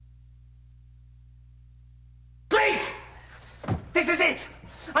it!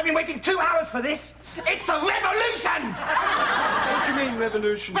 I've been waiting 2 hours for this. It's a revolution! What do you mean,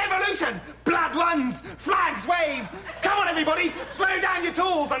 revolution? Revolution! Blood runs, flags wave. Come on, everybody, throw down your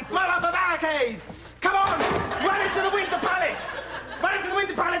tools and throw up a barricade. Come on, run into the Winter Palace. Run into the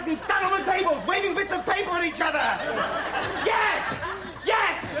Winter Palace and stand on the tables, waving bits of paper at each other. Yes!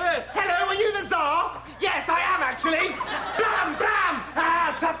 Yes! Yes. Hello, are you the Tsar? Yes, I am, actually. Blam, blam!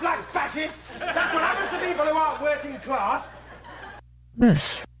 Ah, tough luck, fascist. That's what happens to people who aren't working class.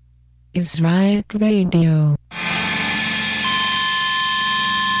 This is Riot Radio.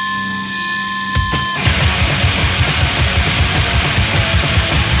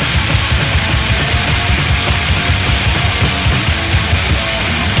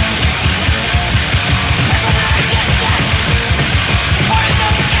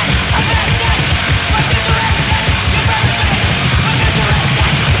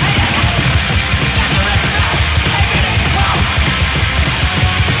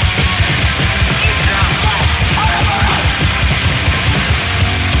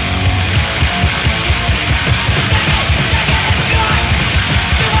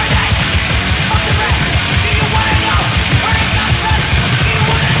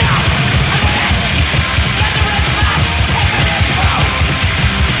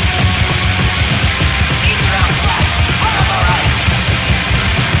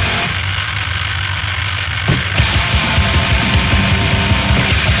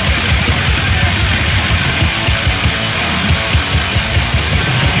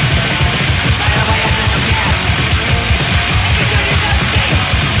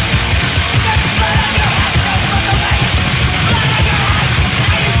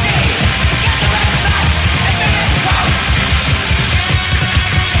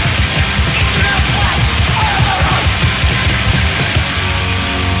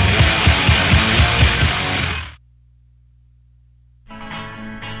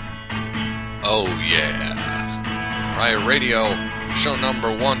 Radio, show number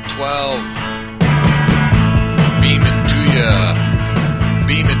 112. Beaming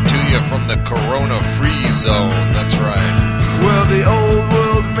to you from the corona-free zone. That's right. Well, the old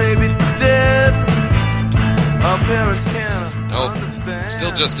world may be dead. Our parents can't understand.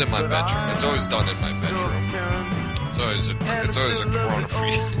 Still just in my bedroom. It's always done in my bedroom. It's always a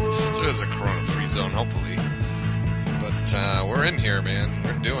corona-free. It's always a corona-free zone. Hopefully, but we're in here, man.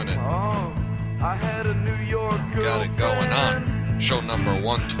 We're doing it. I had a New York girlfriend. Got it going on. Show number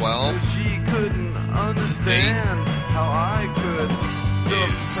 112. She couldn't understand how I could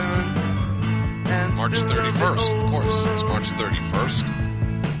is March 31st, of course. It's March 31st.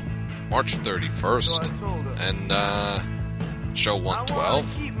 March 31st. And show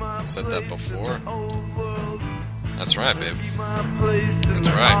 112. Said that before. That's right, babe.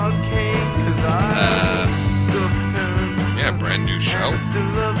 That's right. Yeah, brand new show.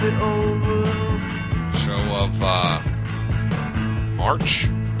 Show of March,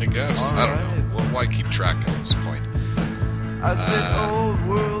 I guess. I don't know. Well, why keep track at this point?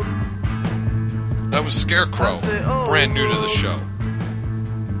 That was Scarecrow, brand new to the show.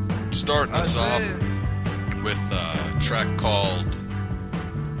 Starting us off with a track called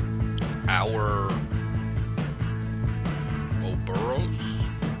Our Oboros.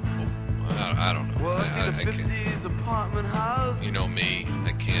 I don't know. I can't. You know me.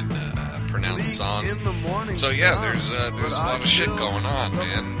 I can't pronounce songs. So yeah, there's a lot of shit going on,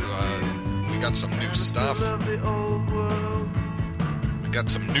 man. We got some new stuff. We got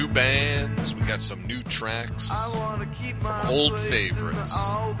some new bands. We got some new tracks from old favorites.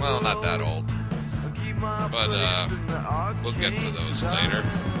 Well, not that old, but we'll get to those later.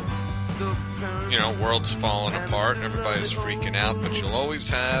 You know, world's falling apart. Everybody's freaking out, but you'll always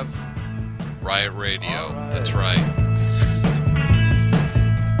have Riot Radio. That's right.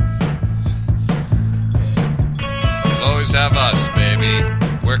 You'll always have us, baby.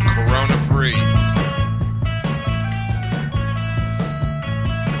 We're corona free.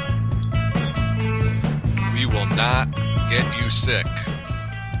 We will not get you sick,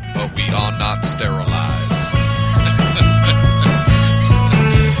 but we are not sterilized.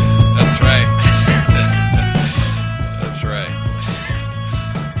 That's right. That's right.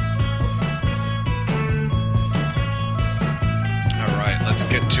 Alright, let's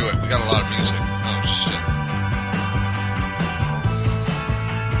get to it. We got a lot of music. Oh, shit.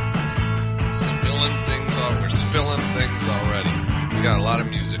 We're spilling things already. We got a lot of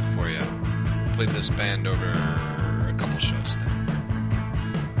music for you. Played this band over a couple shows now.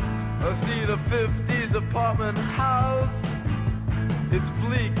 I see the 50s apartment house. It's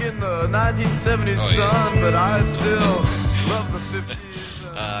bleak in the 1970s sun, but I still love the 50s.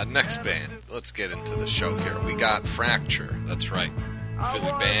 Next band. Let's get into the show here. We got Fracture. That's right.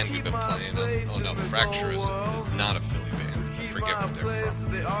 Philly band we've been playing on. Oh no, Fracture is not a Philly band. I forget where they're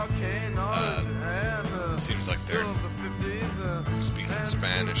from. It seems like they're speaking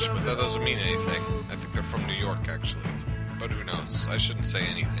Spanish, but that doesn't mean anything. I think they're from New York, actually. But who knows? I shouldn't say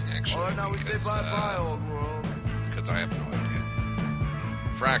anything, actually, because I have no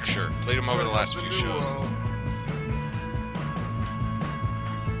idea. Fracture. Played them over the last few shows.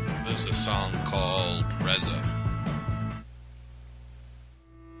 There's a song called Reza.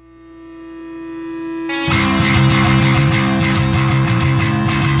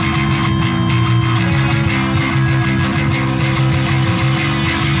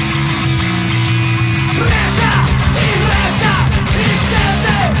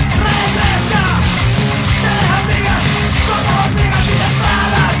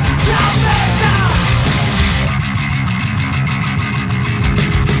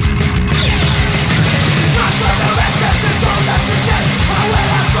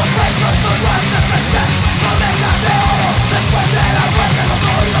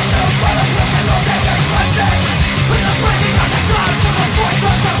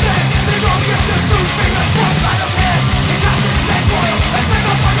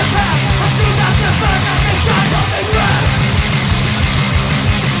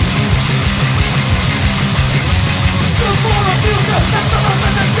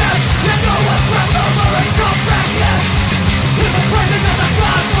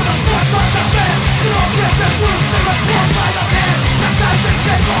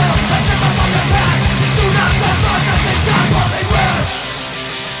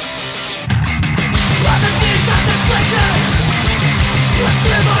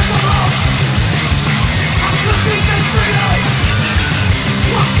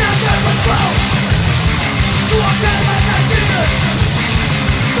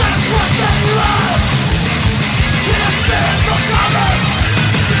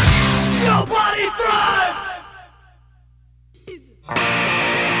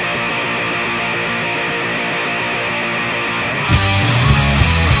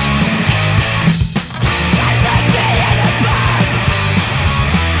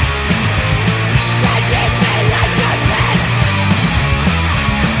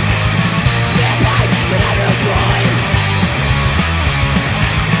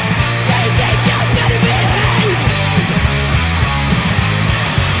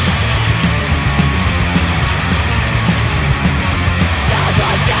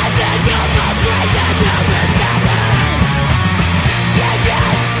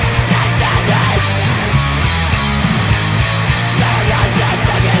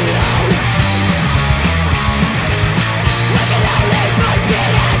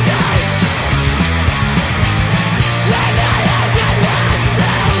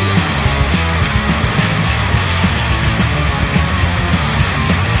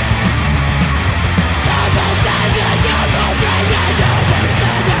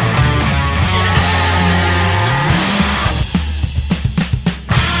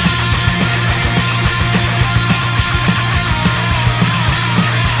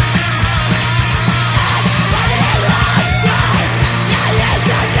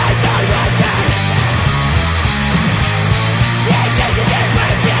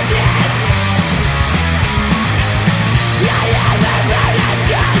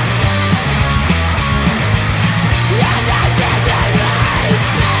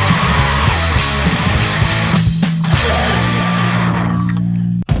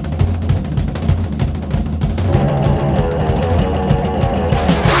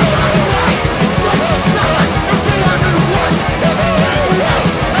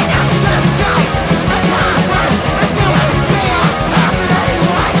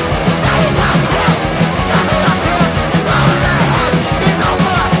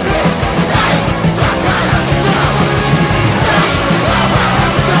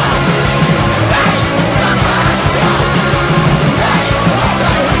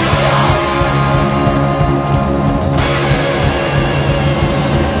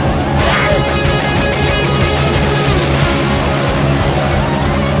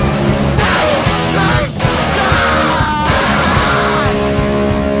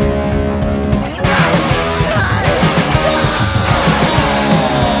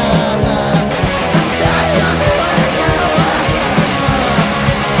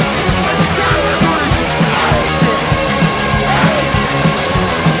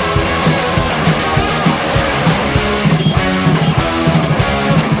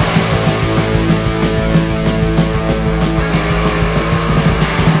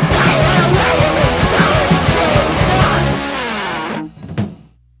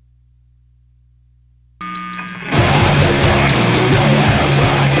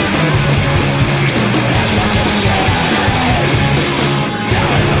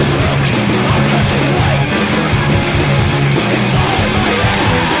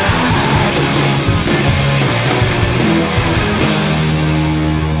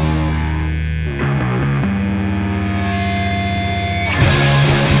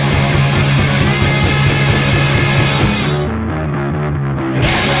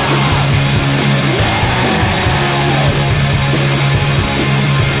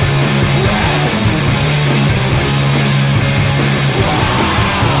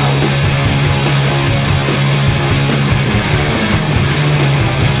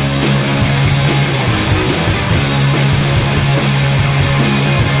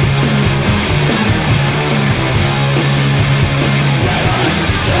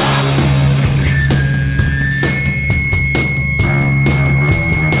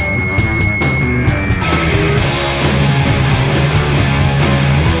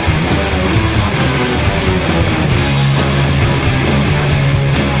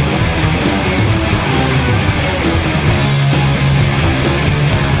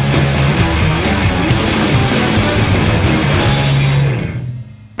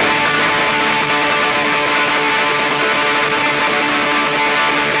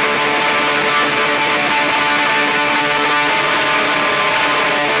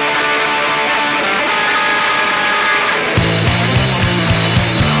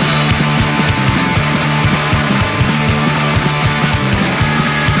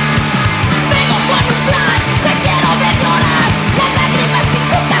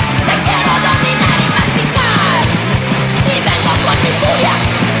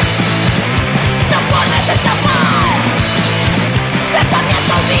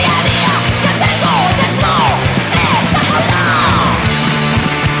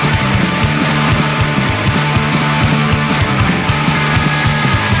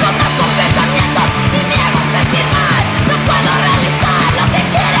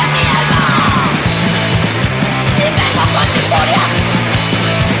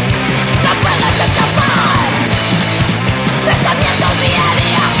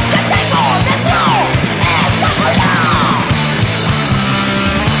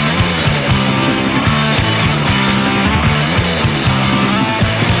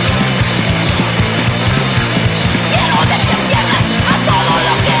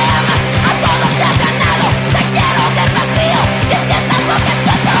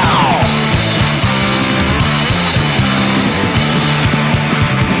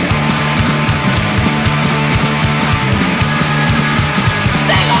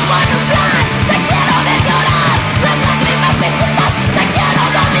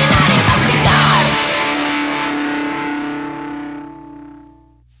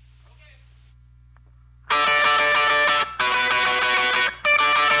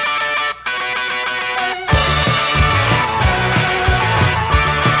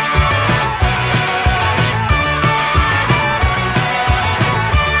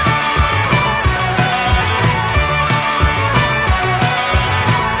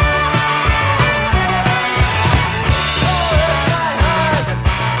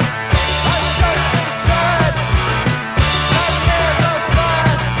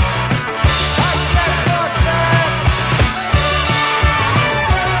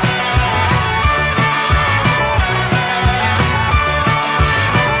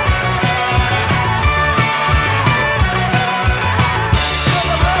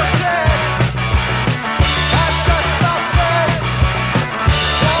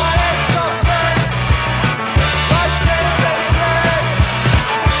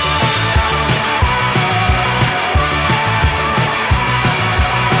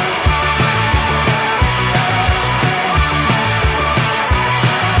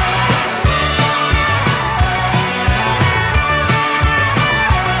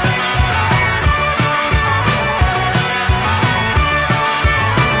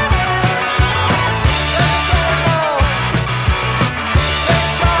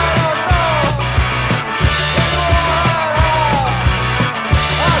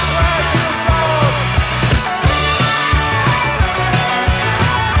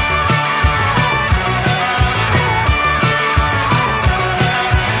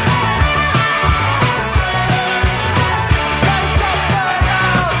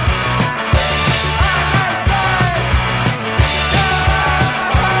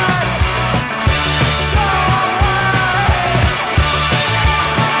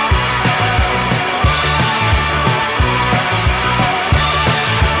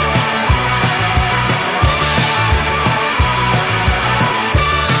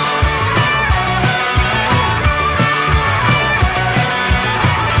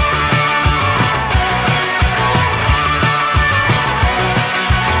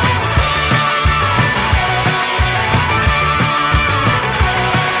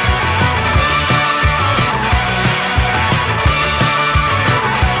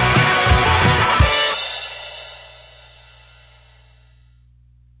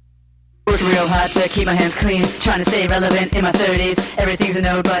 keep my hands clean, trying to stay relevant in my 30s. Everything's a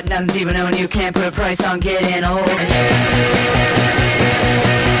no, but nothing's even known. You can't put a price on getting old.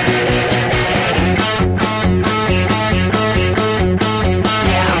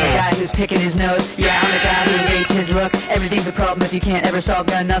 Who's picking his nose? Yeah, I'm the guy who hates his look. Everything's a problem if you can't ever solve.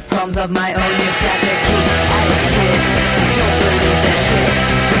 Got enough problems of my own. You've got to keep at it, kid. Don't believe that shit.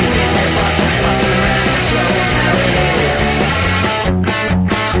 We've been head boss and fucking around and show them how it is.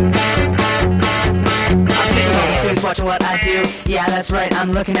 I'm sitting on the suits watching what I do. Yeah, that's right,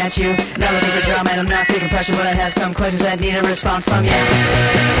 I'm looking at you. Not looking for drama and I'm not taking pressure, but I have some questions that need a response from you.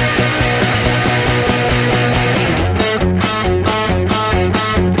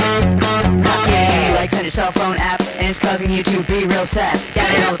 Send your cell phone app, and it's causing you to be real sad. Got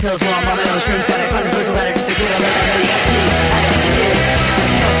in all the pills while I'm on those shrooms. Got a hundred social letter just to get over that. You got pee.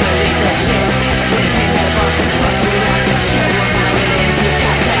 Don't believe that shit. When you can't have a boss, just fuck you around and show you how it is. You've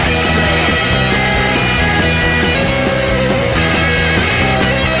got that split.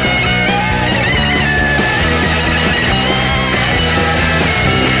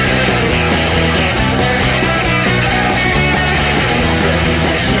 Don't believe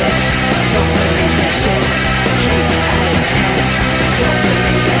that shit. Don't believe that shit. Keep it out of hand. Don't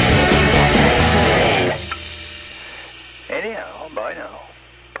believe that shit. You got that split. Anyhow, bye now.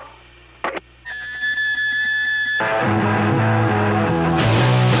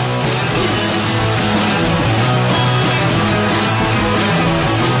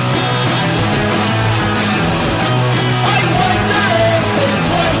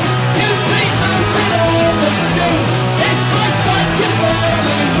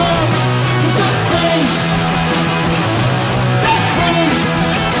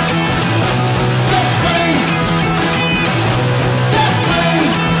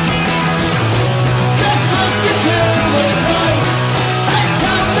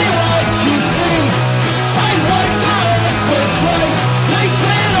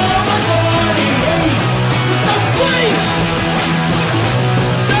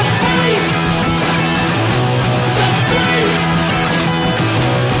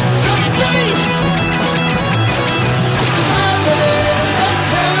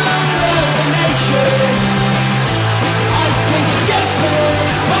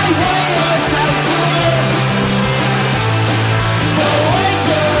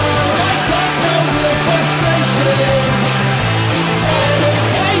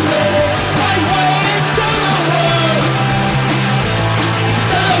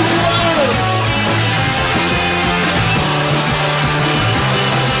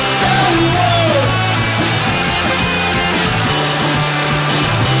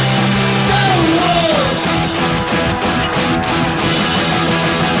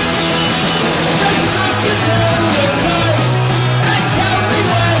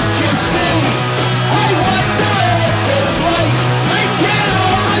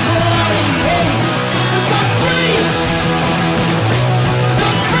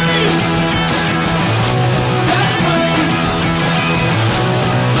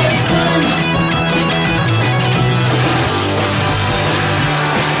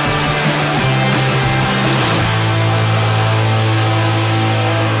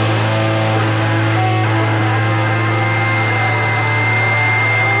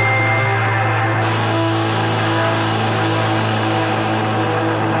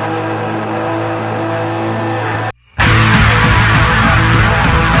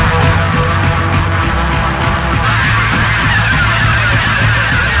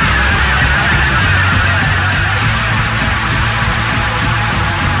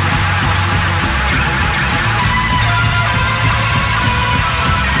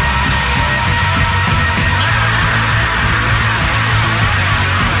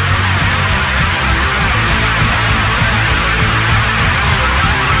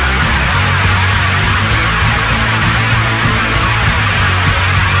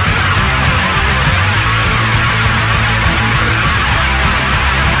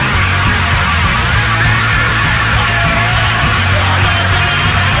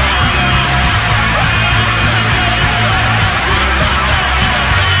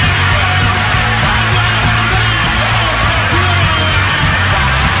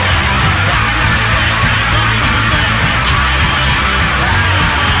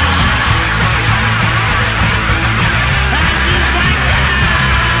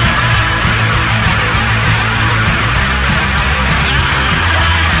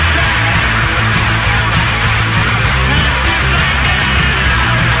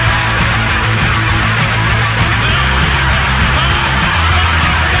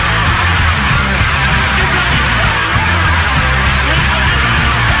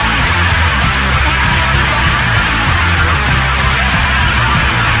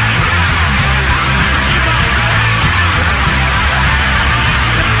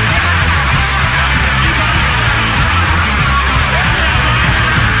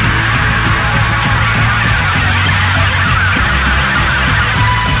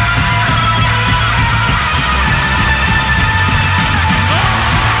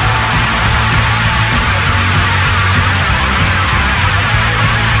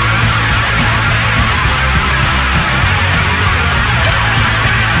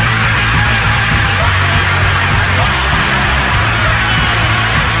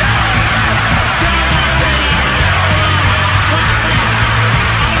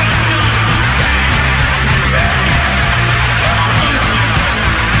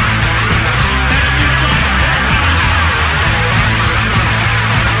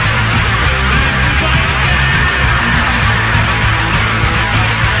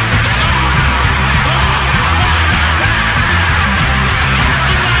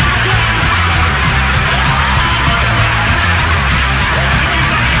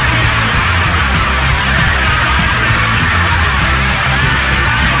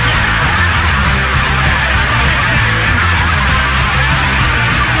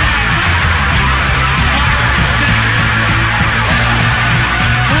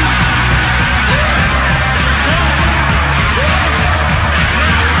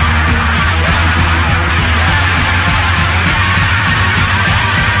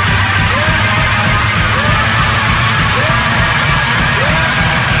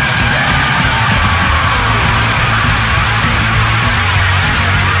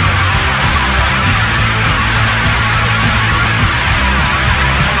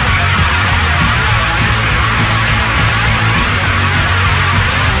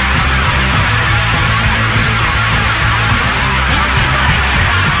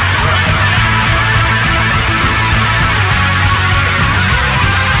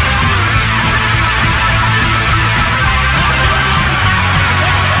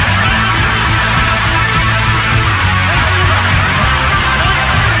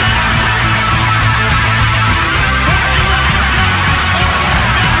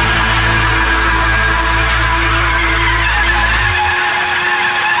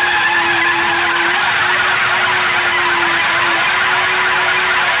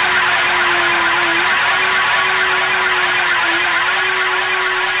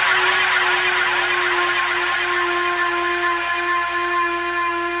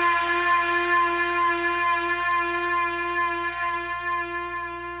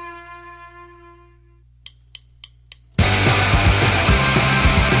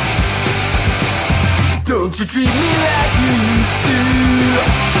 Don't you treat me like you used to.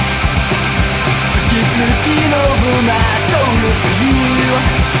 Just keep looking over my shoulder for you.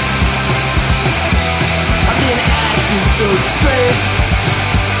 I've been acting so strange,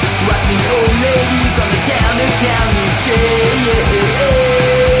 watching old ladies on the counter counting change.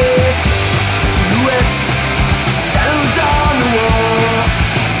 Silhouettes, shadows on the wall,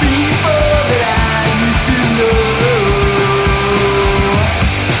 people that I used to know.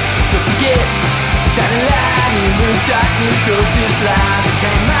 Don't forget, shine a light in the darkness of this life.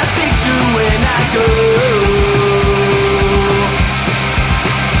 Hang my picture when I go.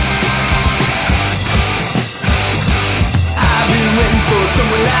 I've been waiting for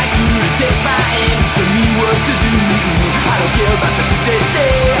someone like you to take my hand and tell me what to do. I don't care about the things they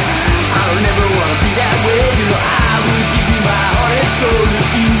say. I don't ever wanna be that way. You know I would give you my heart and soul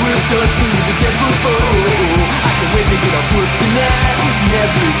if you would touch me with a 10-foot pole. I can't wait to get off work tonight, and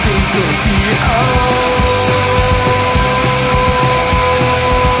everything's gonna be alright.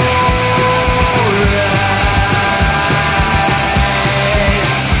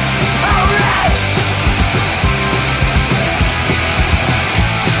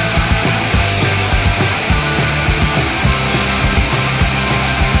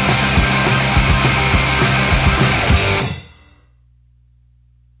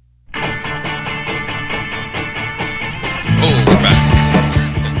 Oh, we're back.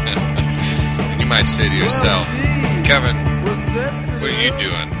 And you might say to yourself, Kevin, what are you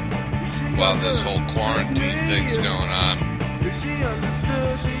doing while this whole quarantine thing's going on?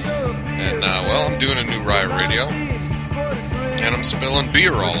 And, well, I'm doing a new Riot Radio. And I'm spilling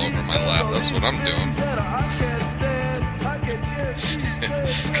beer all over my lap. That's what I'm doing.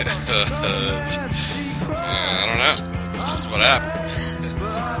 I don't know. It's just what happened.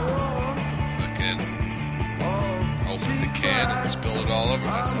 Opened the can and spilled it all over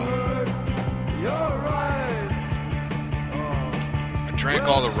myself. I drank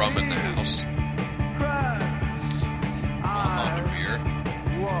all the rum in the house. I'm on to beer.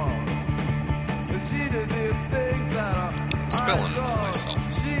 I'm spilling it on myself.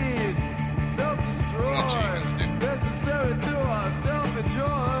 What else are you gonna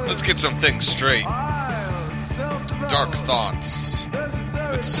do? Let's get some things straight. Dark Thoughts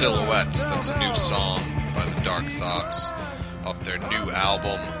with Silhouettes. That's a new song by the Dark Thoughts off their new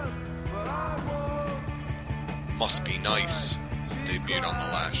album Must Be Nice, debuted on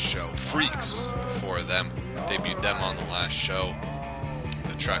the last show. Freaks before them, debuted them on the last show.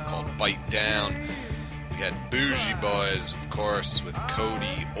 The track called Bite Down. We had Bougie Boys, of course, with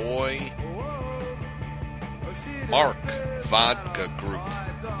Cody Oy. Mark Vodka Group,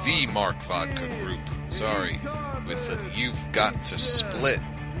 the Mark Vodka Group, sorry, with You've Got to Split.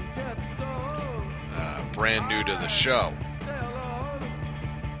 Brand new to the show.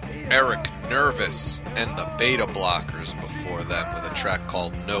 Eric Nervous and the Beta Blockers before them with a track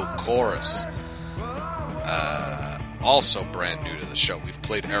called No Chorus. Also brand new to the show. We've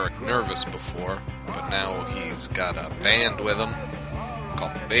played Eric Nervous before, but now he's got a band with him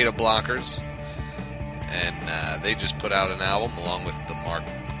called the Beta Blockers. And they just put out an album along with the Mark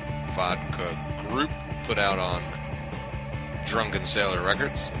Vodka Group, put out on Drunken Sailor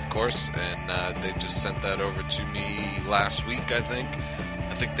Records, of course, and they just sent that over to me last week, I think.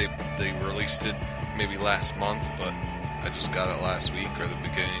 I think they released it maybe last month, but I just got it last week or the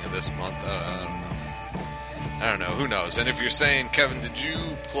beginning of this month. I don't know. Who knows? And if you're saying, Kevin, did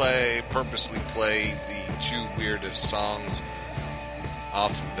you purposely play the two weirdest songs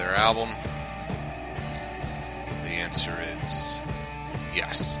off of their album? The answer is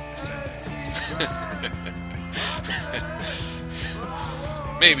yes. I said that.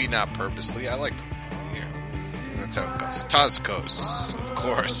 Maybe not purposely. I like them. Yeah, that's how it goes. Tazcos, of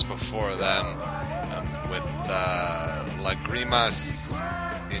course, before them, with Lagrimas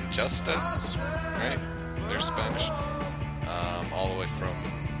Injustas, right? They're Spanish. All the way from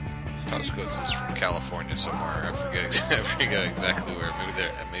Tazcos is from California somewhere. I forget exactly where.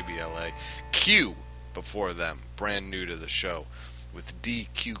 Maybe LA. Q before them, brand new to the show, with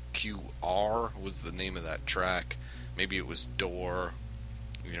DQQR was the name of that track. Maybe it was Door.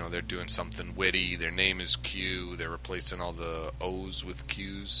 You know, they're doing something witty. Their name is Q. They're replacing all the O's with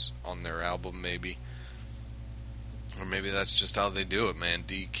Q's on their album, maybe. Or maybe that's just how they do it, man.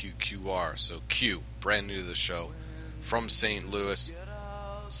 DQQR. So Q, brand new to the show. From St. Louis.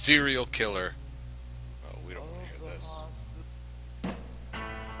 Serial Killer. Oh, we don't want to hear this.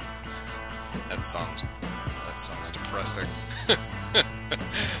 That song's depressing.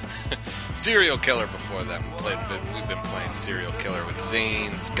 Serial Killer before them. We've been playing Serial Killer with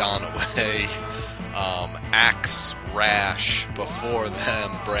Zane's Gone Away. Axe Rash before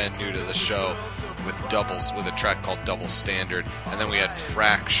them, brand new to the show, with a track called Double Standard. And then we had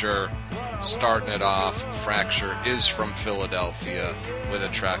Fracture starting it off. Fracture is from Philadelphia with a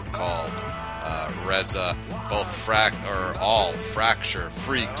track called Reza. All Fracture,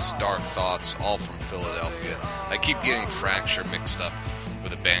 Freaks, Dark Thoughts, all from Philadelphia. I keep getting Fracture mixed up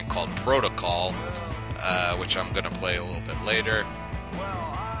with a band called Protocol, which I'm going to play a little bit later.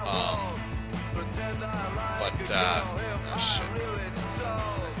 Oh shit.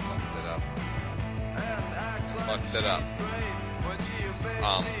 I fucked it up.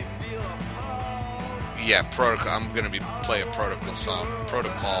 Yeah, Protocol. I'm gonna play a Protocol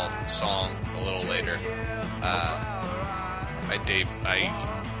song a little later. I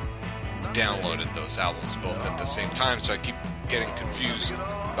downloaded those albums both at the same time, so I keep getting confused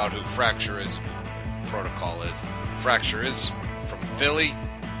about who Fracture is, Protocol is. Fracture is from Philly.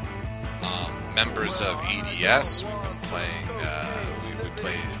 Members of EDS. We've been playing. We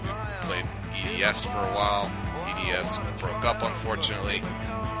played EDS for a while. EDS broke up, unfortunately.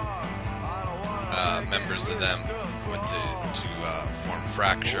 Members of them went to form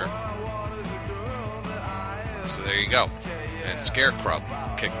Fracture. So there you go. And Scarecrow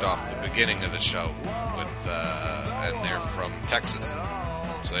kicked off the beginning of the show with, and they're from Texas.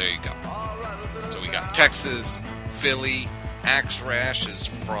 So there you go. So we got Texas, Philly. Axe Rash is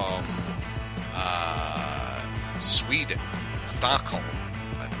from Sweden, Stockholm,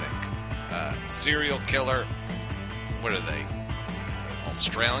 I think. Serial Killer, what are they?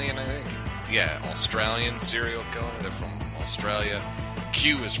 Australian, I think? Yeah, Australian Serial Killer. They're from Australia.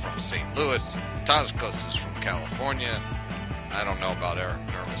 Q is from St. Louis. Tazkos is from California. I don't know about Eric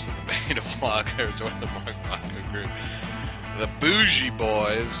Nervous and the Beta Bloggers or the Mark Blocker group. The Bougie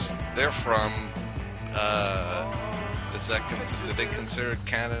Boys, they're from, did they consider it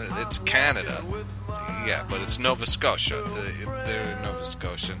Canada? It's Canada. Yeah, but it's Nova Scotia. They're Nova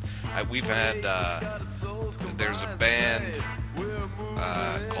Scotian. We've had, there's a band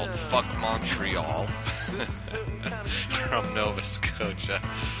called Fuck Montreal from Nova Scotia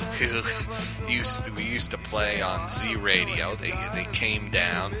who we used to play on Z Radio. They came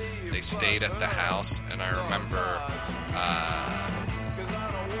down, they stayed at the house, and I remember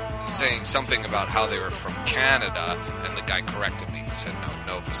saying something about how they were from Canada, and the guy corrected me. He said no,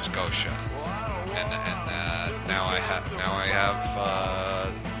 Nova Scotia. And now I have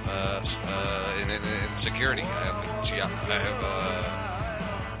in security. I have a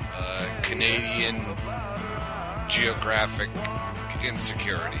Canadian geographic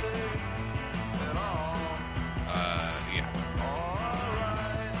insecurity.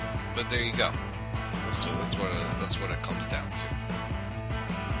 But there you go. So that's what it comes down to.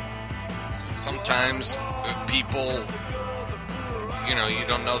 Sometimes people, you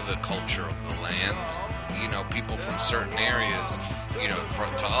don't know the culture of the land. People from certain areas,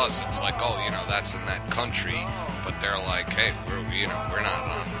 to us, it's like, that's in that country. But they're like, hey, we're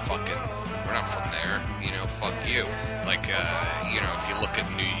not from there. Fuck you. Like, if you look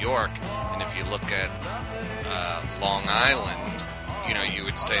at New York, and if you look at Long Island, you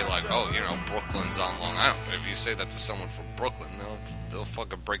would say like, Brooklyn's on Long Island. But if you say that to someone from Brooklyn, they'll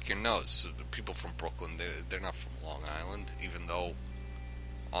fucking break your nose. So the people from Brooklyn, they're not from Long Island, even though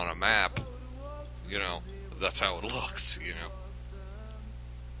on a map, that's how it looks,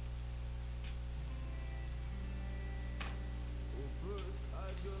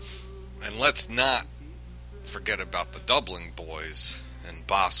 And let's not forget about the Dublin boys and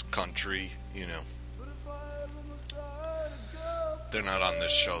Basque Country, They're not on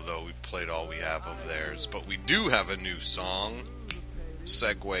this show, though. We've played all we have of theirs. But we do have a new song.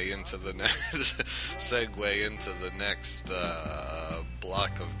 Segue into the next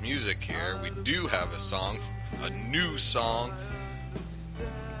block of music here. We do have a new song.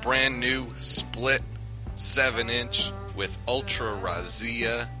 Brand new, split 7-inch with Ultra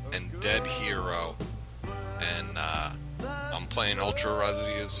Razia and Dead Hero. And I'm playing Ultra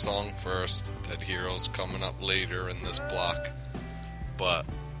Razia's song first. Dead Hero's coming up later in this block. But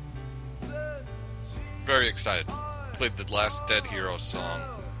very excited. Played the last Dead Hero song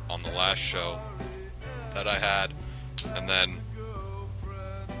on the last show that I had, and then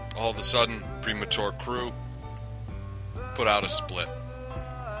all of a sudden Premature Crew put out a split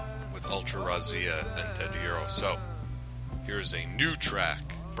with Ultra Razia and Dead Hero. So here's a new track,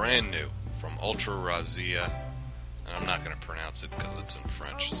 brand new, from Ultra Razia, and I'm not going to pronounce it because it's in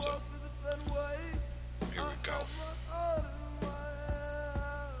French, so here we go.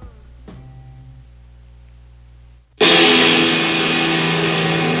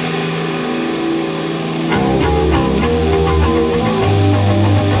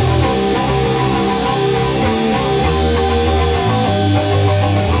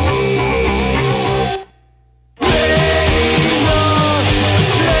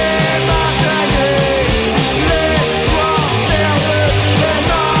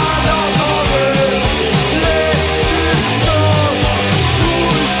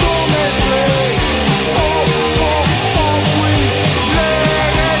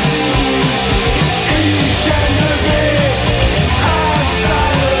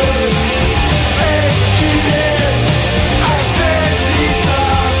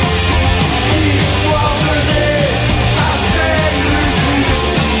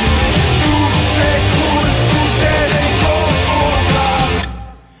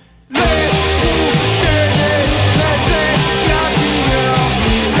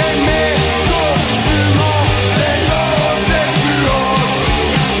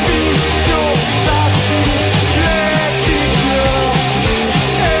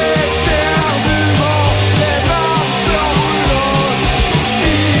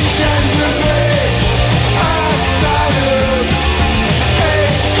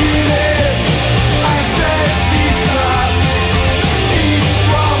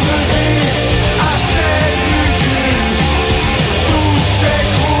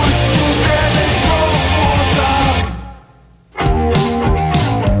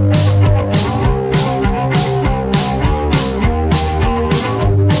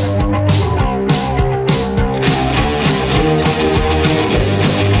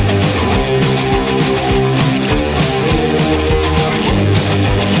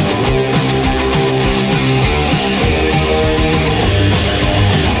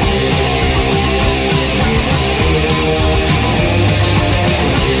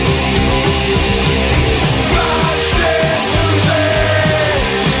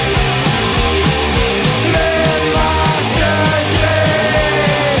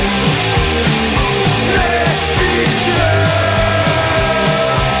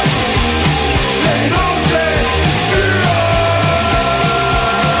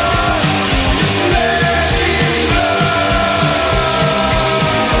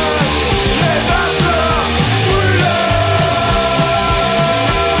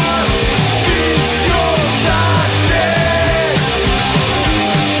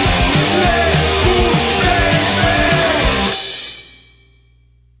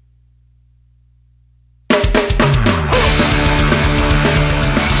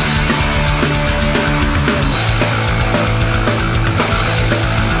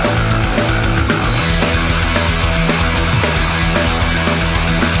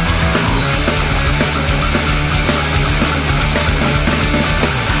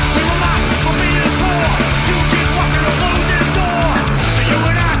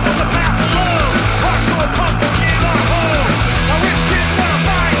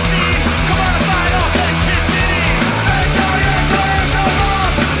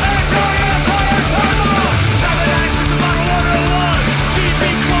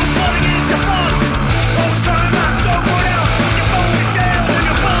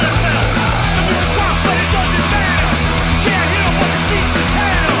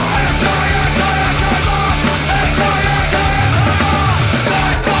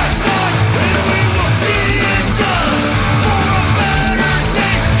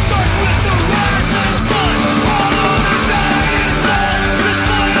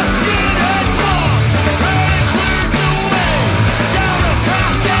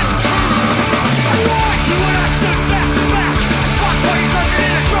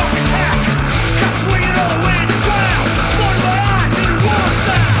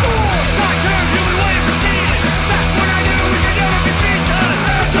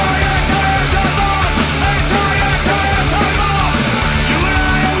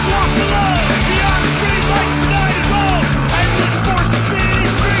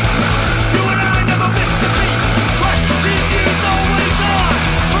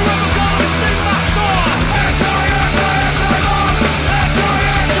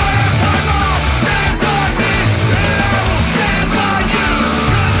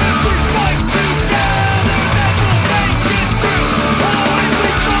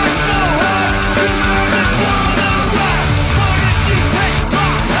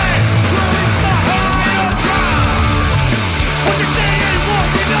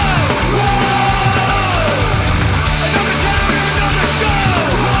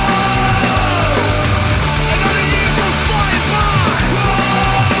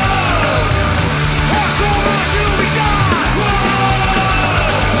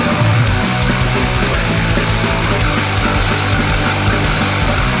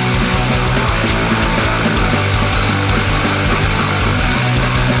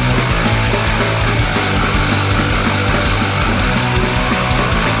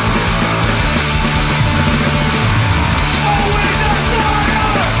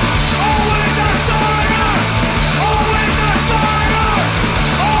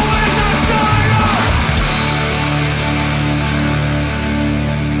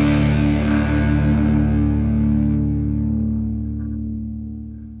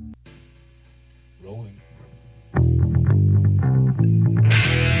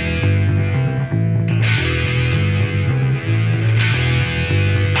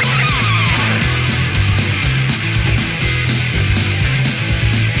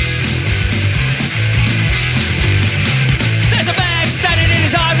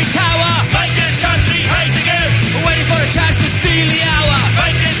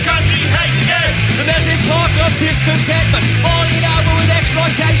 discontentment, boiling over with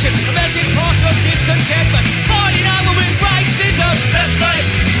exploitation, a melting pot of discontentment, boiling over with racism. Let's make,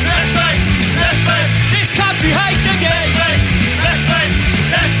 let's make, let's make this country hate again. Let's make,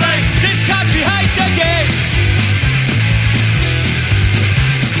 let's make this country hate again.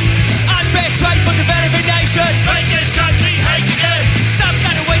 Unfair trade for developing nations. Make this country hate again.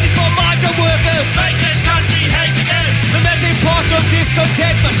 Substandard wages for migrant workers. Make this country hate again. The melting pot of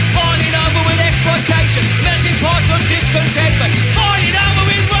discontentment, boiling over with exploitation, melting pot of discontentment, boiling over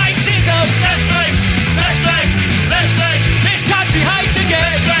with racism. Let's make, let's make, let's make this country hate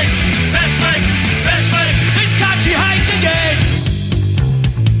again. Let's make, let's make, let's make this country hate again.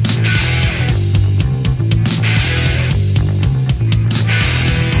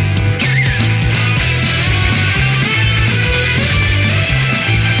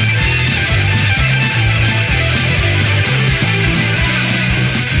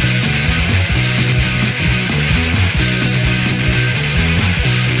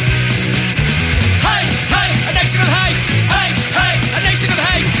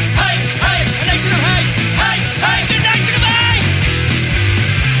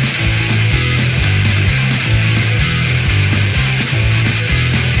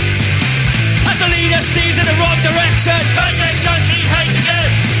 Make this country hate again.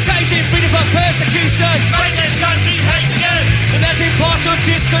 Changing freedom from persecution. Make this country hate again. The melting pot of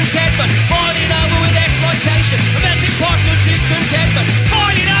discontentment, boiling over with exploitation. The melting pot of discontentment,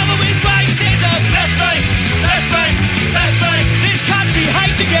 boiling over with racism. Let's make, let's make, let's make this country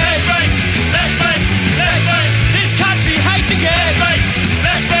hate again. Let's make, let's make this country hate again.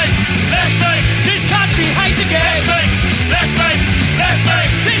 Let's make, let's make this country hate again. Let's make, let's make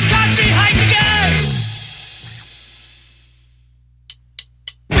this country hate again.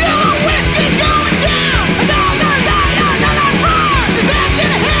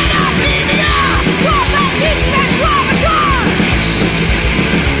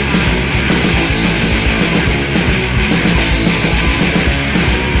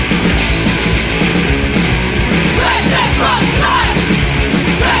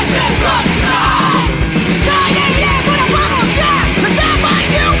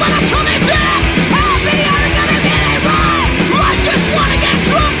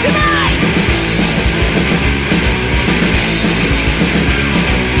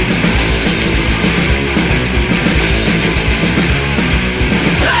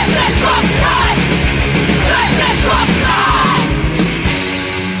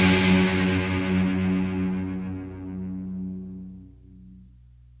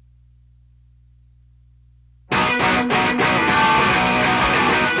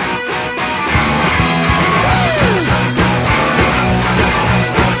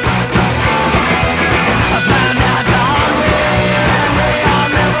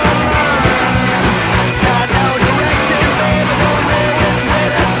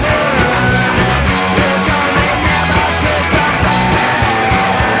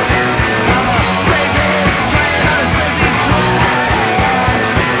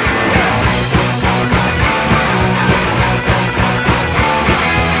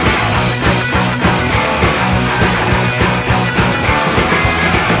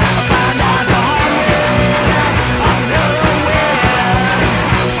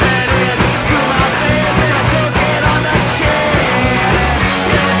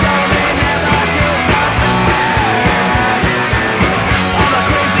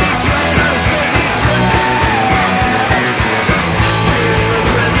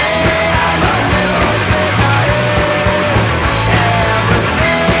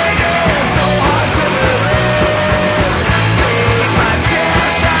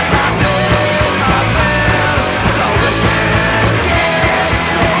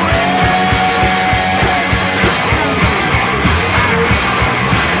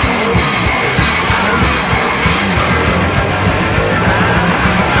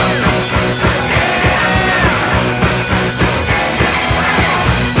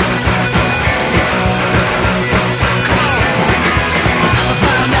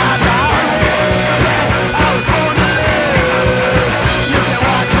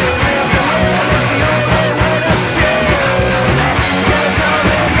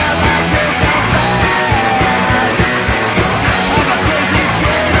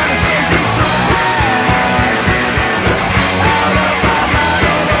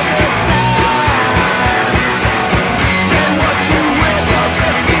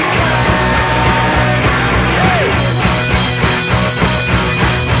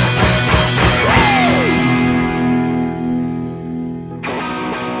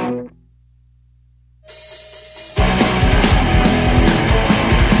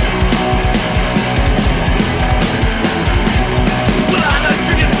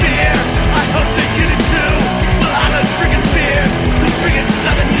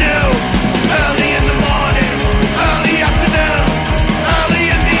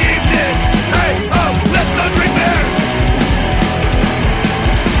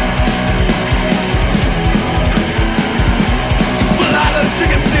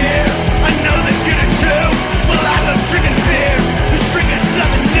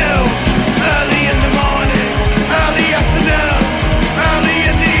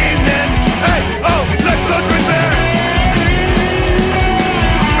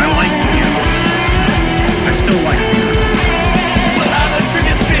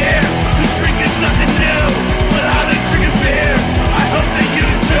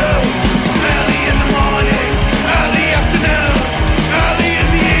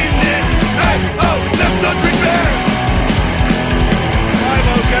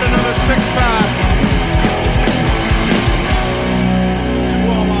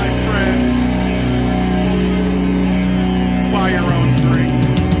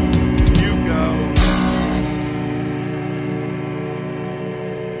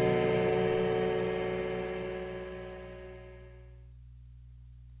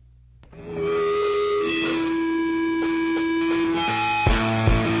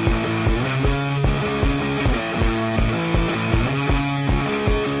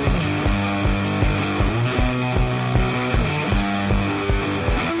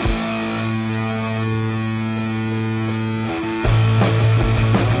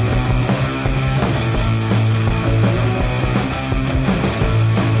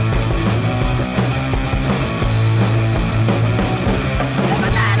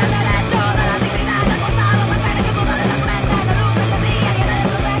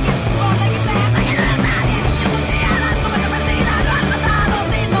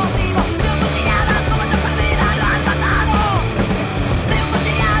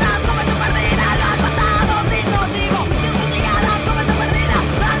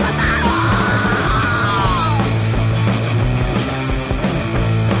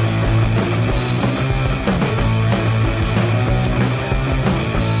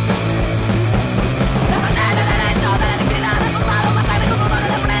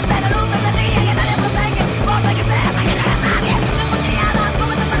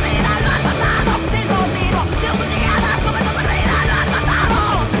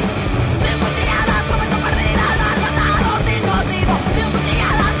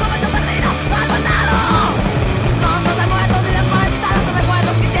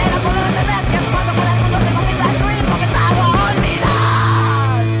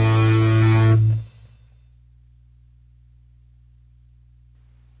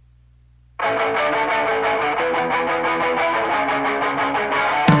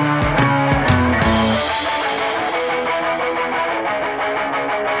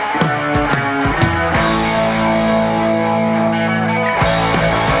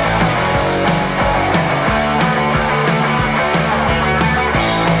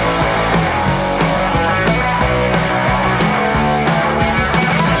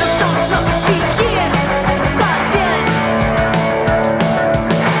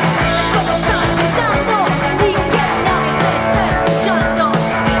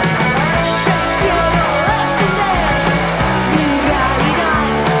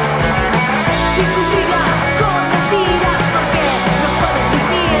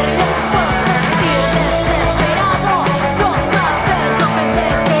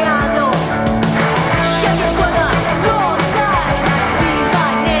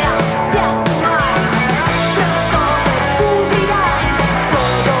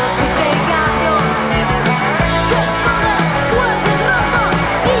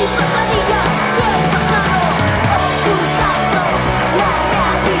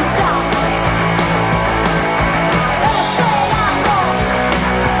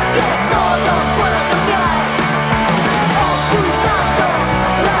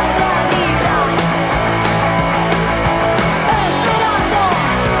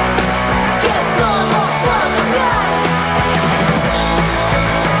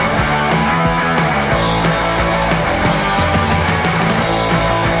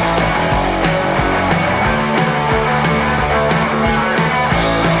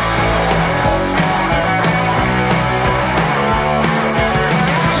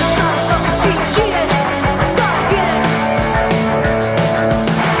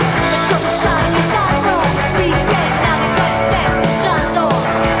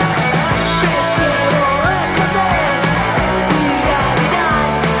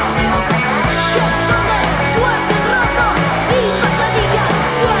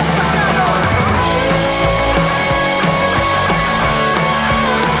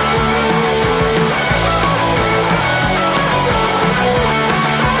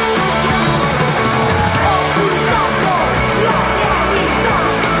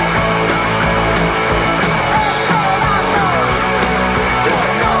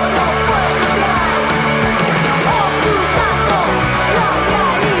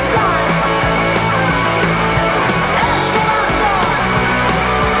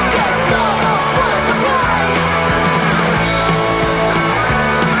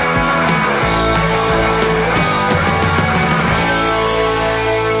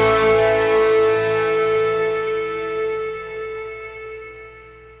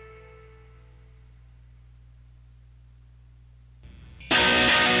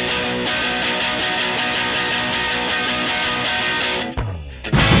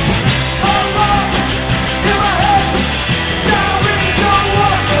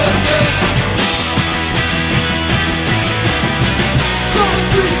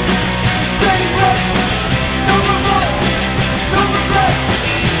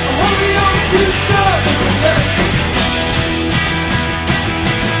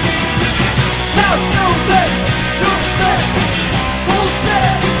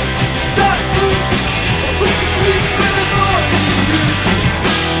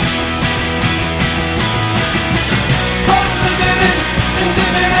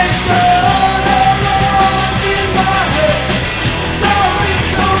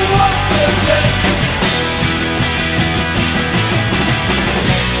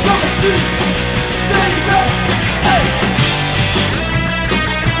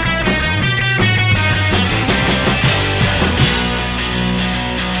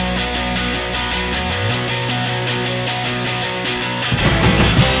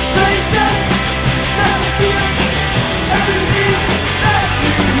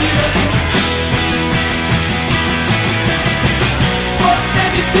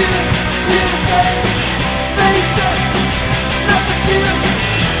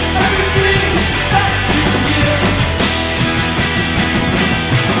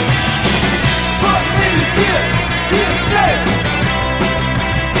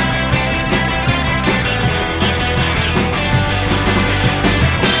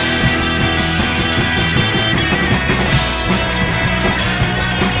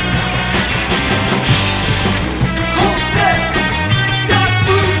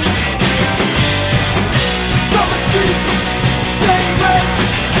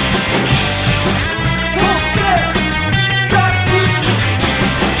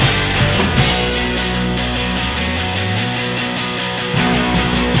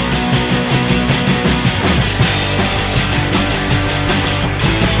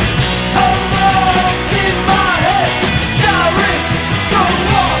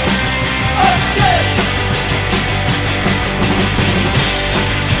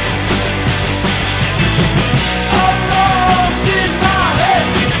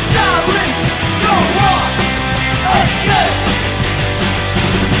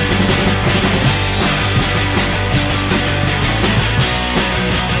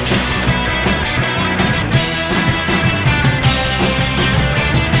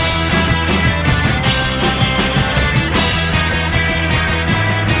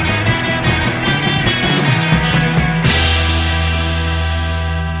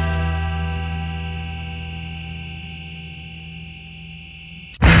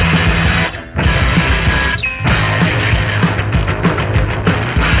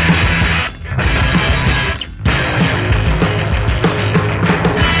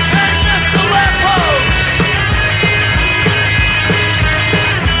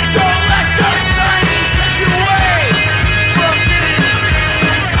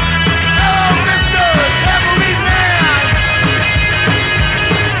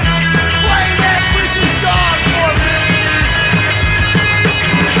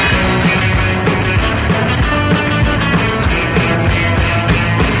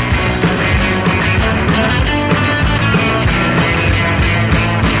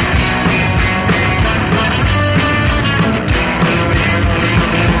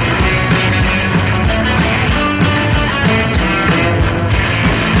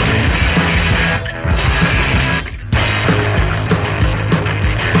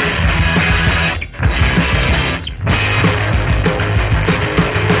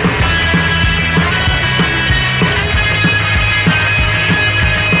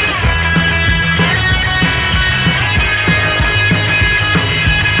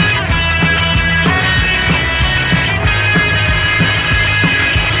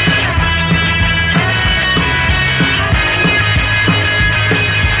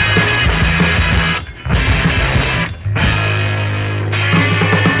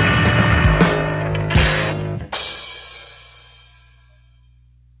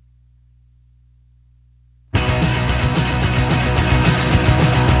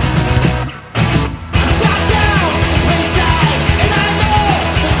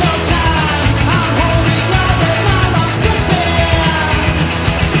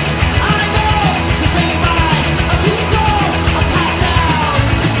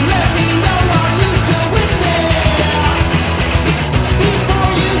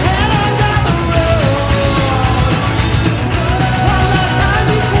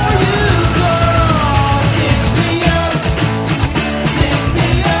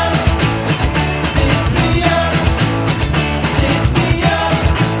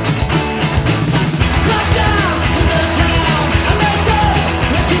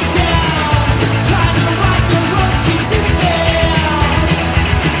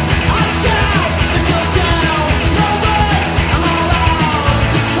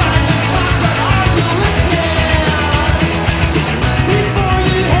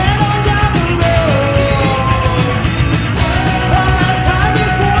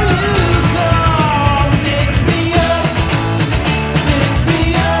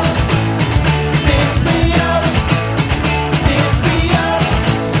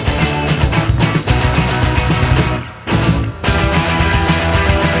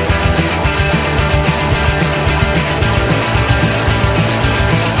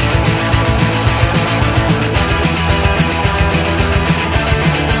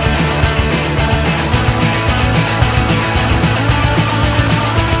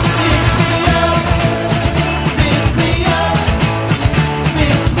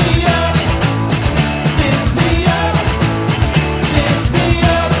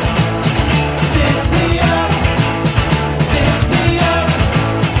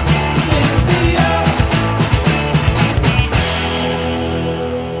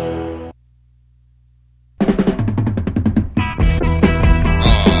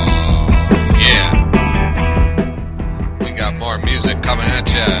 coming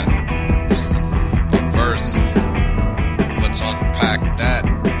at ya. But first, let's unpack that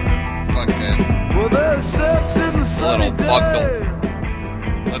fucking little bundle.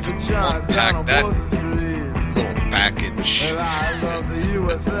 Let's unpack that little package.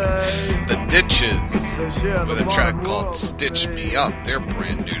 The Ditches with a track called Stitch Me Up. They're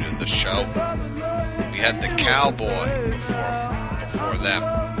brand new to the show. We had the Cowboy before them.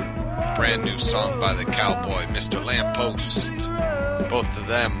 Brand new song by the Cowboy, Mr. Lamppost. Both of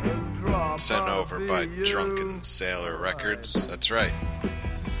them sent over by Drunken Sailor Records. That's right.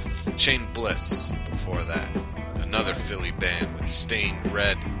 Chain Bliss before that. Another Philly band with Stained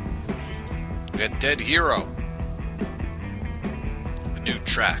Red. We had Dead Hero. A new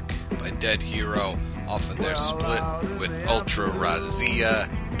track by Dead Hero off of their split with Ultra Razia.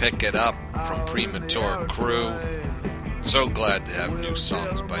 Pick It Up from Premature Crew. So glad to have new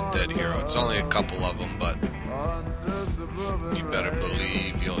songs by Dead Hero. It's only a couple of them, but you better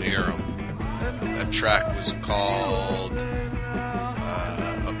believe you'll hear them. That track was called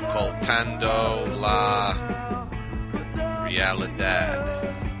Occultando la Realidad.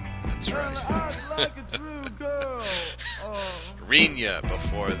 That's right. Rinya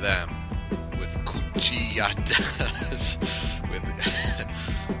before them with Cuchilladas.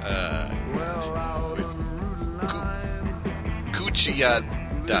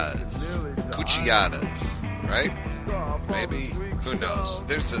 with Cuchilladas, right? Maybe, who knows?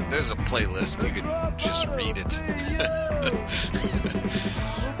 There's a playlist. You can just read it.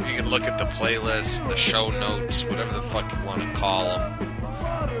 You can look at the playlist, the show notes, whatever the fuck you want to call them,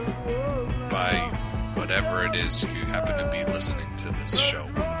 by whatever it is you happen to be listening to this show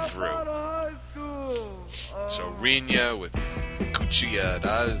through. So Rinya with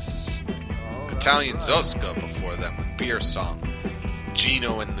Cuchilladas, Battalion Zoska before them with Beer Song,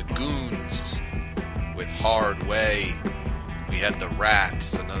 Gino and the Goons with Hard Way. We had the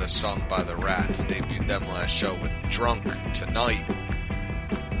Rats, another song by the Rats, debuted them last show with Drunk Tonight.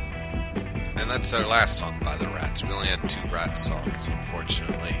 And that's their last song by the Rats. We only had 2 Rats songs,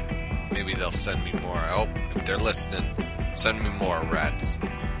 unfortunately. Maybe they'll send me more. I hope, if they're listening, send me more Rats.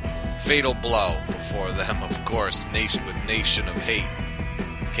 Fatal Blow before them, of course, Nation with Nation of Hate.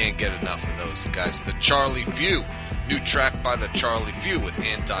 Can't get enough of those guys. The Charlie Few, new track by the Charlie Few with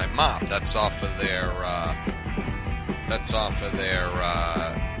Anti-Mop. That's off of their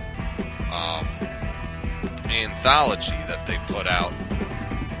anthology that they put out.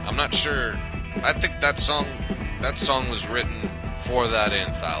 I'm not sure. I think that song was written for that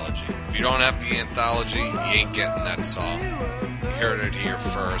anthology. If you don't have the anthology, you ain't getting that song. You heard it here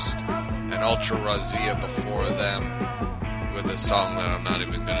first. And Ultra Razia before them with a song that I'm not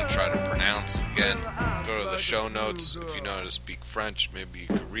even going to try to pronounce. Again, go to the show notes. If you know how to speak French, maybe you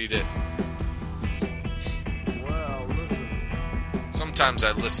could read it. Sometimes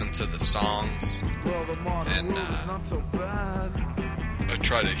I listen to the songs and I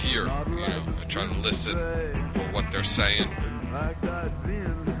try to hear, I try to listen for what they're saying.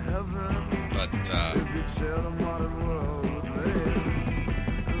 But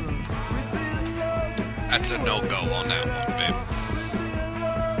that's a no-go on that one, babe.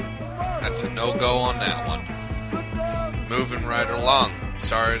 That's a no-go on that one. Moving right along.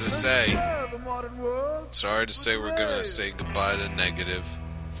 Sorry to say we're gonna say goodbye to Negative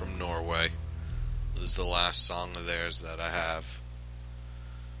from Norway. This is the last song of theirs that I have.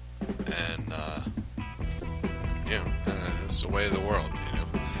 And, it's the way of the world,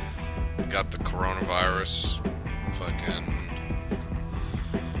 We got the coronavirus. Fucking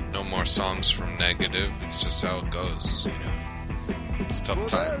no more songs from Negative. It's just how it goes, It's tough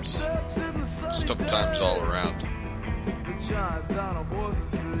times. It's tough times all around.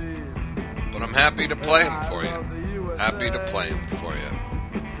 But I'm happy to play them for you.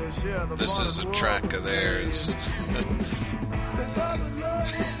 This is a track of theirs.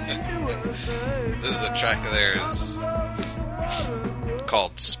 This is a track of theirs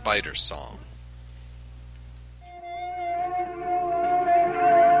called Spider Song.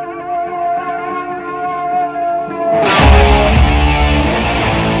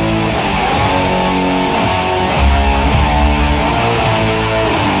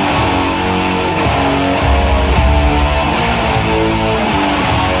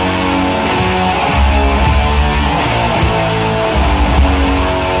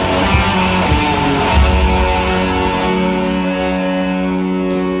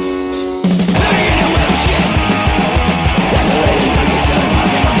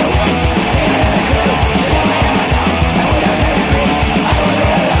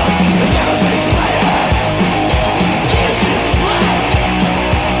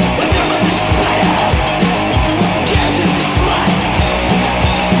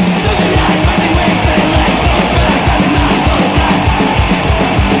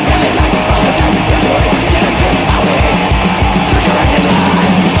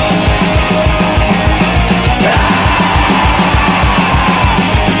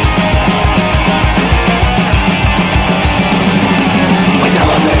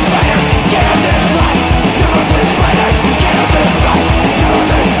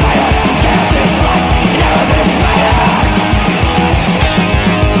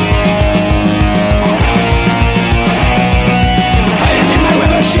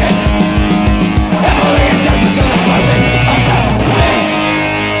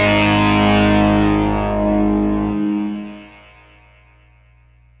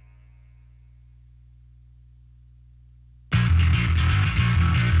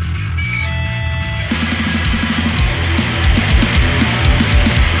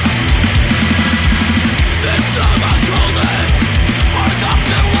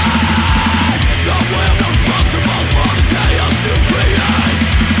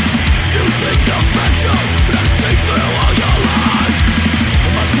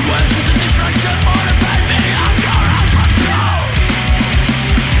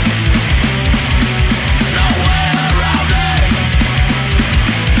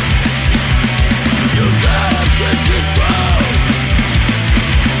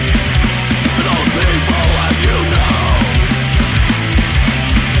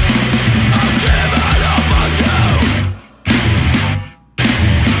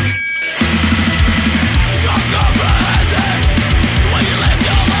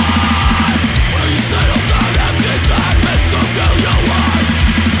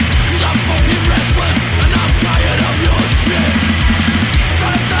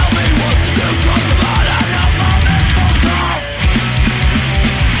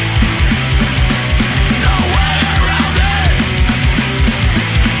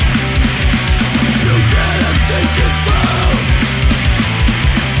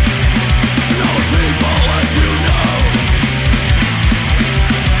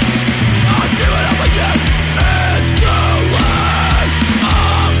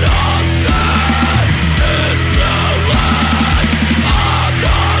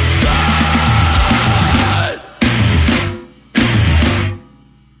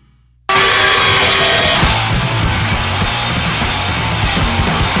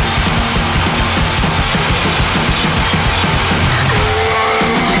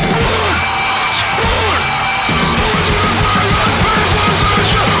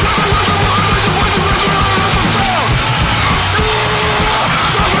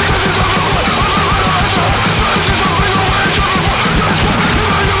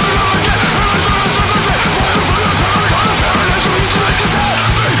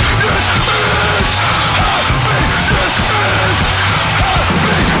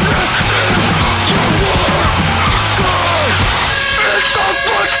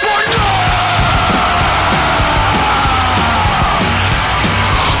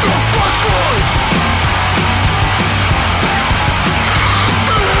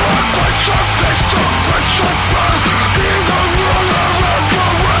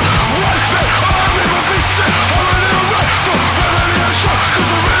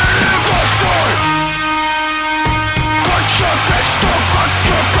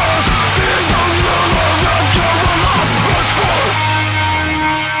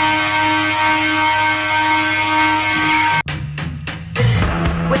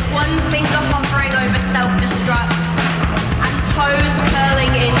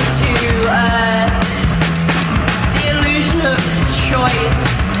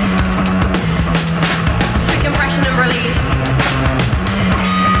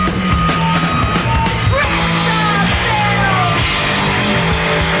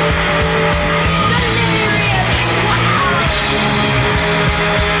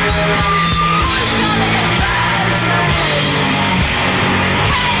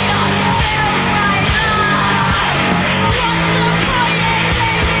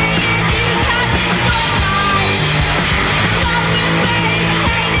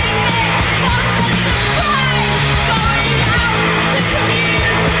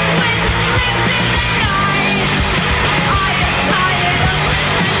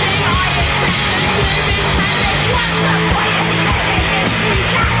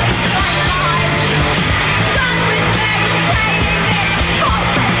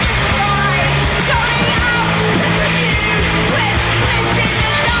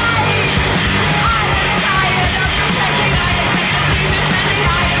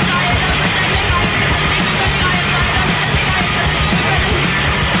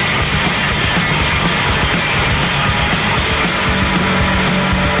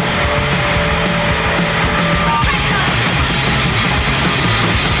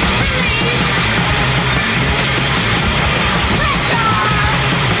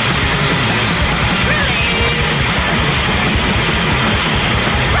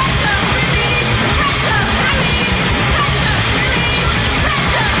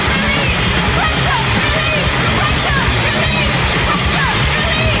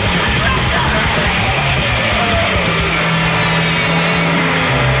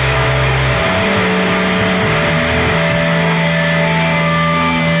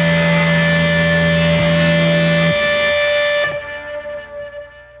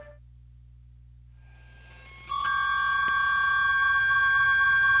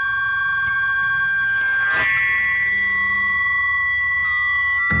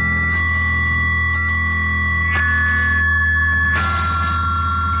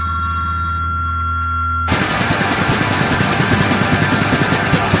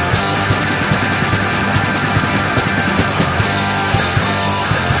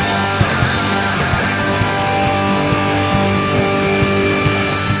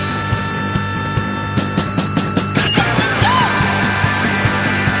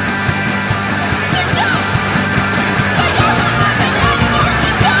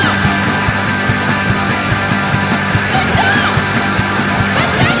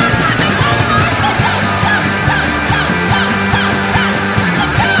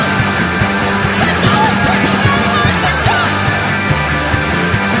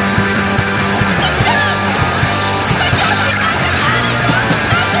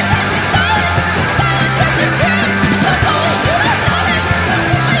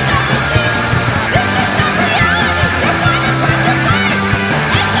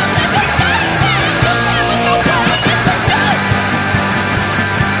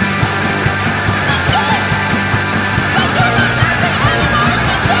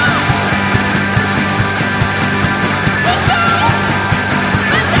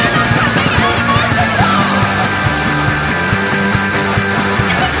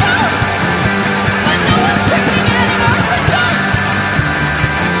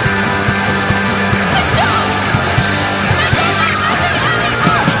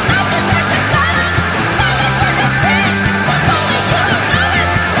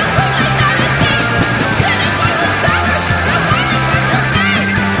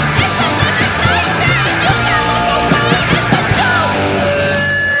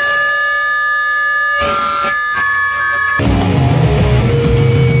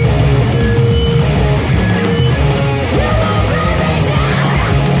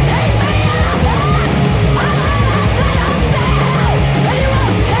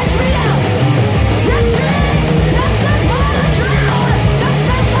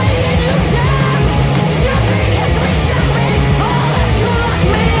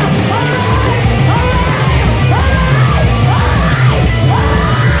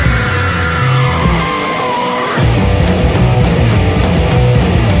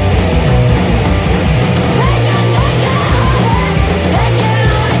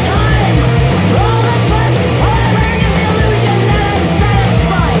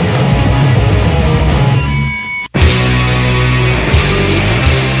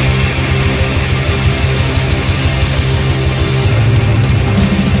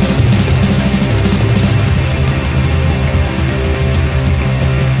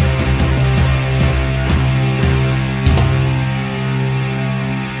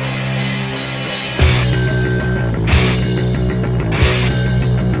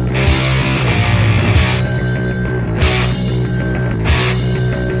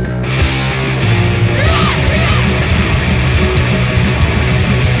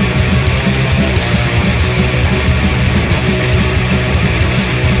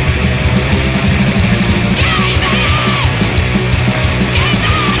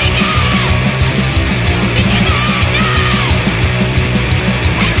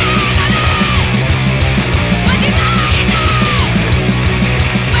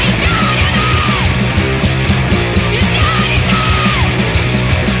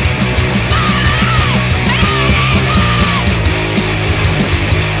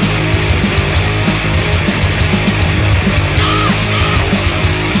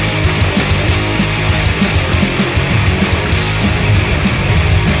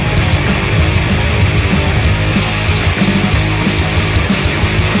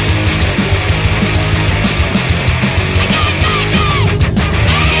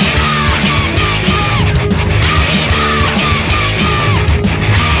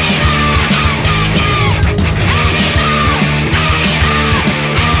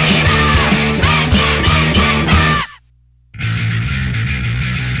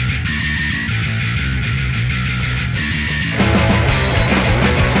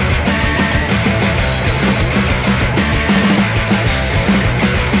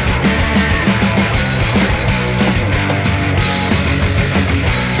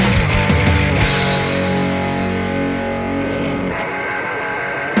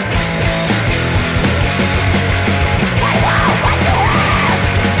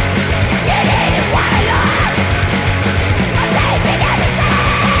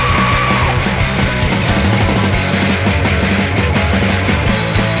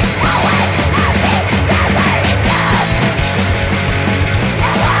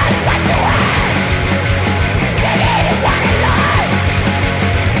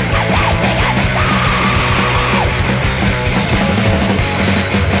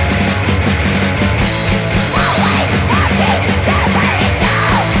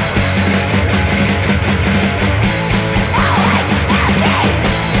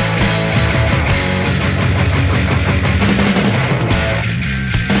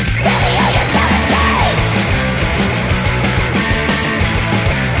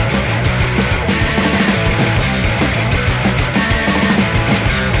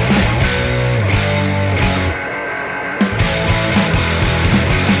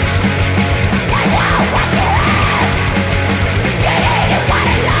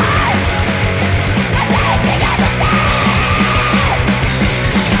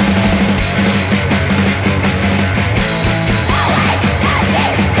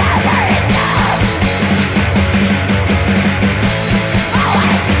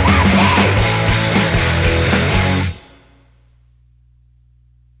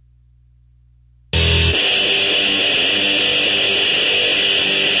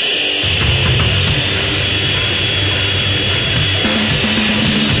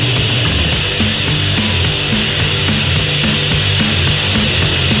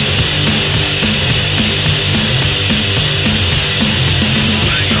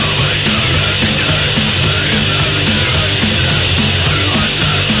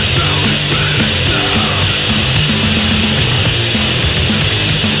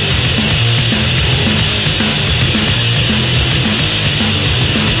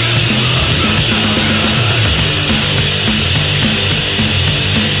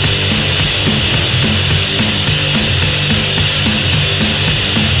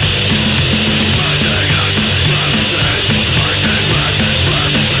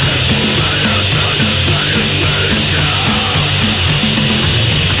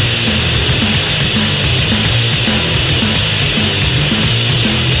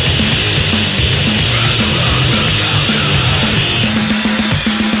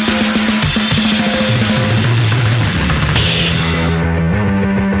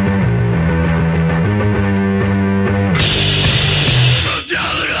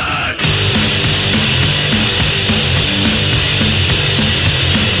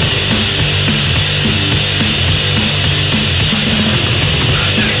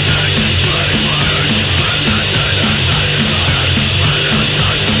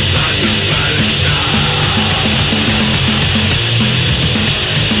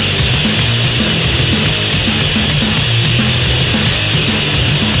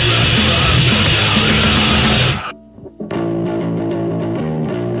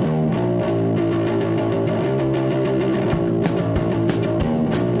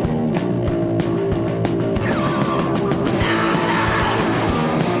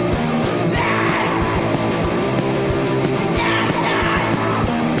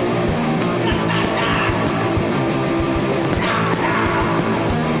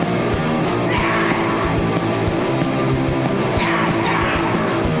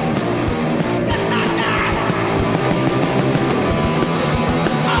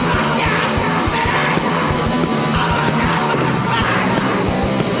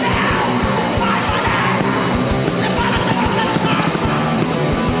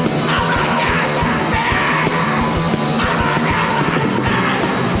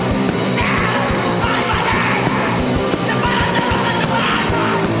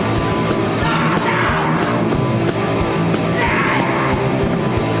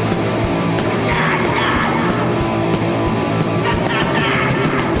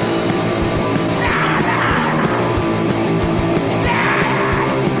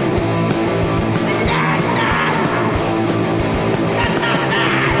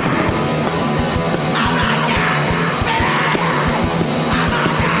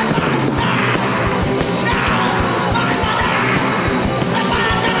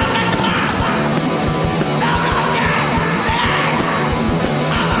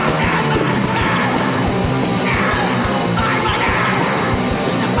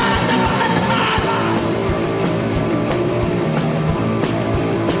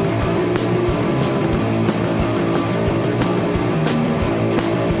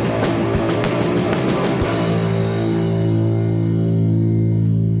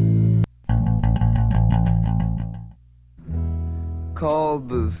 called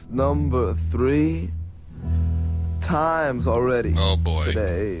this number 3 times already. Oh boy.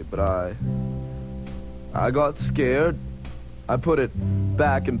 Today, but I got scared. I put it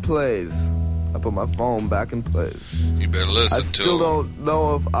back in place. I put my phone back in place. You better listen I to still him. don't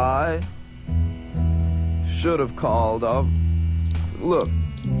know if I should have called up. Look,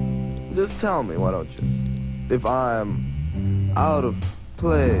 just tell me, why don't you? If I'm out of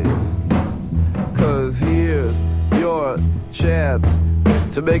place. 'Cause here's your chance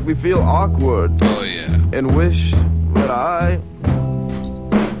to make me feel awkward. Oh yeah. And wish that I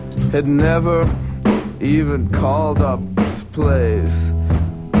had never even called up this place.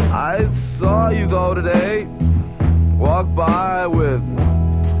 I saw you though today, walk by with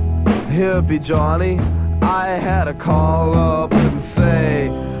Hippie Johnny. I had to call up and say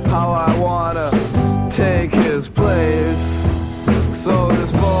how I wanna take his place. So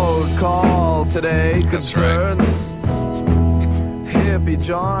this phone call today That's right. concerns Hippie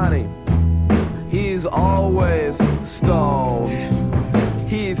Johnny. He's always stoned.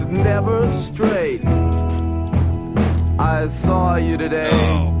 He's never straight. I saw you today.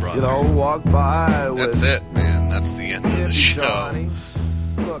 Oh, brother. You know, walk by with That's it, man. That's the end of the Hippie show. Johnny.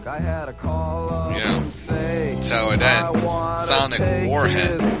 Look, I had to call up You know, and say that's how it I ends. wanna Sonic take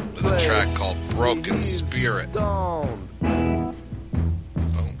Warhead his with a place. track called Broken He's Spirit. Stoned. Oh.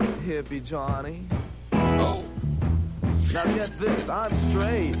 Hippie Johnny. Oh. Now get this, I'm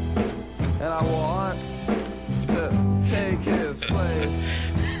straight, and I want to take his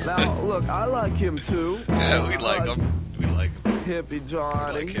place. Now, look, I like him too. Yeah, we like him. We like him. Hippie We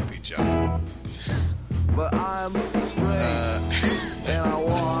Johnny. like Hippie John. But I'm straight, and I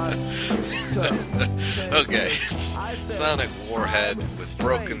want to take Okay, his- it's I said, Sonic Warhead with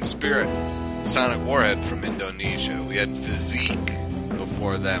Broken Spirit. Sonic Warhead from Indonesia. We had Physique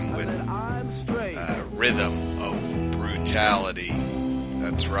before them with I'm straight. Rhythm of Brutality.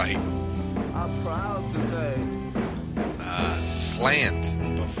 That's right. I'm proud to say. Slant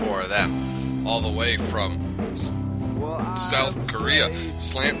before them. All the way from Well, I'm South Korea. straight,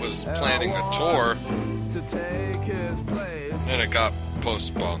 Slant was and I planning a want tour, to take his place. and it got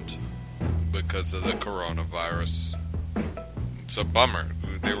postponed because of the coronavirus. It's a bummer.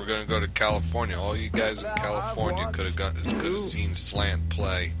 They were going to go to California. All you guys in California could have seen Slant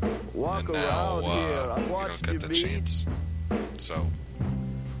play, Walk and now around here. I you watched don't get you the meet chance. So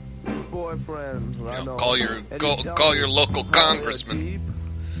his boyfriend. you I know, know. call your And he call tells your me local how they're congressman, deep.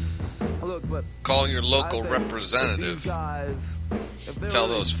 Look, but call your I local think representative. these guys, if they're Tell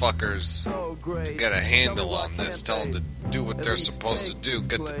really those fuckers so great, to get a tell me handle why on this. can't Tell them they to do what at they're least supposed to take do. this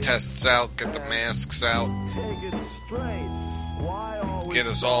Get the place tests out. Get the and masks out. Take it straight. Why always Get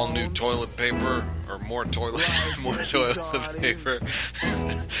us all new stoned? toilet paper or more toilet paper.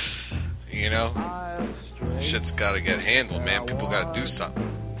 You know, I'm straight, shit's got to get handled, man. People got to do something.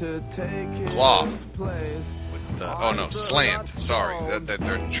 to take his Claw. place. With Slant. Sorry, that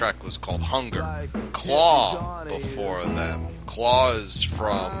their track was called Hunger. Claw before them. Claw is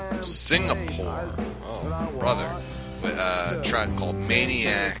from Singapore. Oh, brother. With a track called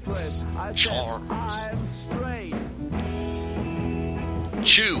Maniacs Charms. I'm straight.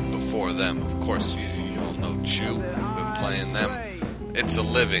 Chew before them. Of course, you all know Chew. Been playing them. It's a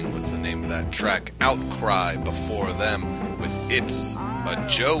Living was the name of that track. Outcry before them with It's a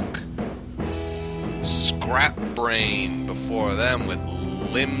Joke. Scrap Brain before them with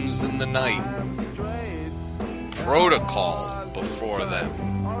Limbs in the Night. Protocol before them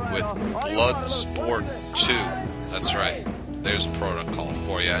with Bloodsport 2. That's right. There's Protocol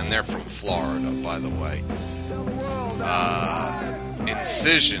for you. And they're from Florida, by the way.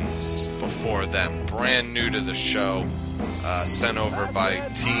 Incisions before them. Brand new to the show. Sent over by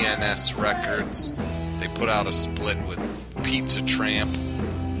TNS Records. They put out a split with Pizza Tramp.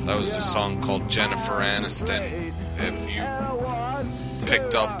 That was a song called Jennifer Aniston. If you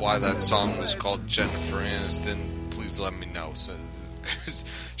picked up why that song was called Jennifer Aniston, please let me know. So,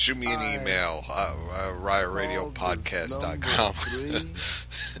 shoot me an email, riotradiopodcast.com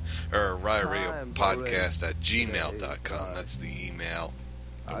or riotradiopodcast@gmail.com. That's the email.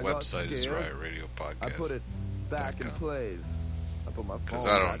 The website is I put it back in riotradiopodcast.com. place. I put my Because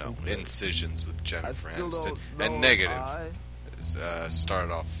phone I back don't know. in place. Incisions with I Jennifer still Aniston. don't know And if Negative I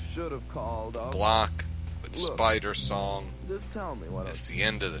started off should have called up. Block with Look. Spider Song. Just tell me what It's the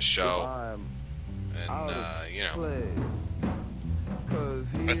end of the show. I'm And, you know, place. 'Cause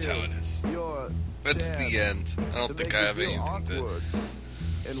that's how here's it is. your That's chance the end. I to don't think make I me have feel anything awkward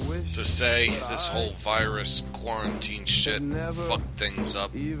and wish to say. that This I whole virus quarantine shit never fucked things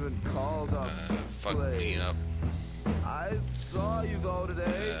up. even called up. Fucked me up. I saw you though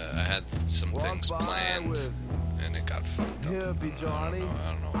today. I had some Walk things by planned, with and it got fucked up. I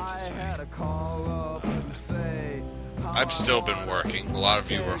don't know what to say. I've still been working. A lot of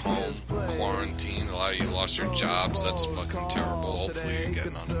you are home, quarantined. A lot of you lost your jobs. That's fucking terrible. Hopefully you're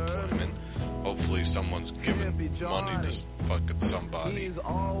getting unemployment. Hopefully someone's giving money to fucking somebody.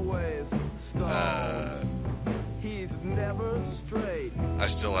 I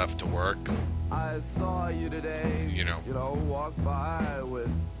still have to work. You know,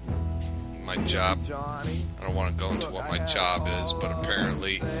 my job. I don't want to go into what my job is, but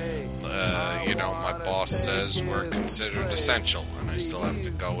apparently, you know, my boss says we're considered essential, and I still have to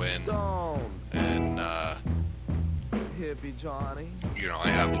go in and, you know, I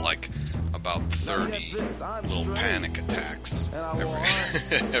have like about 30 little panic attacks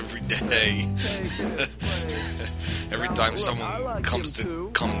every day. Every time someone comes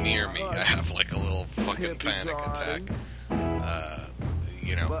to come near me, I have like a little fucking panic attack.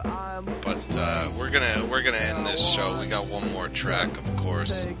 You know, but we're gonna end this show. We got one more track, of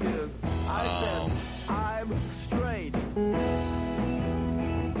course.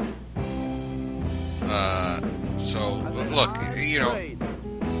 So look, you know,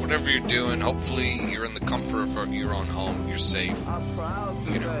 whatever you're doing, hopefully you're in the comfort of your own home. You're safe.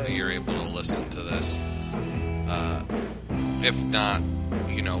 You know, you're able to listen to this. If not,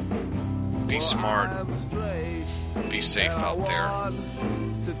 you know, be smart. Be safe out there.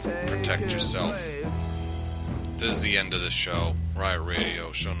 Protect yourself. This is the end of the show. Riot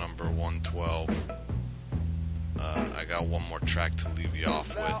Radio, show number 112. I got one more track to leave you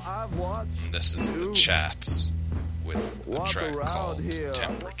off with. And this is The Chats with a track called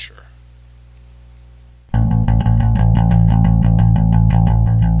Temperature.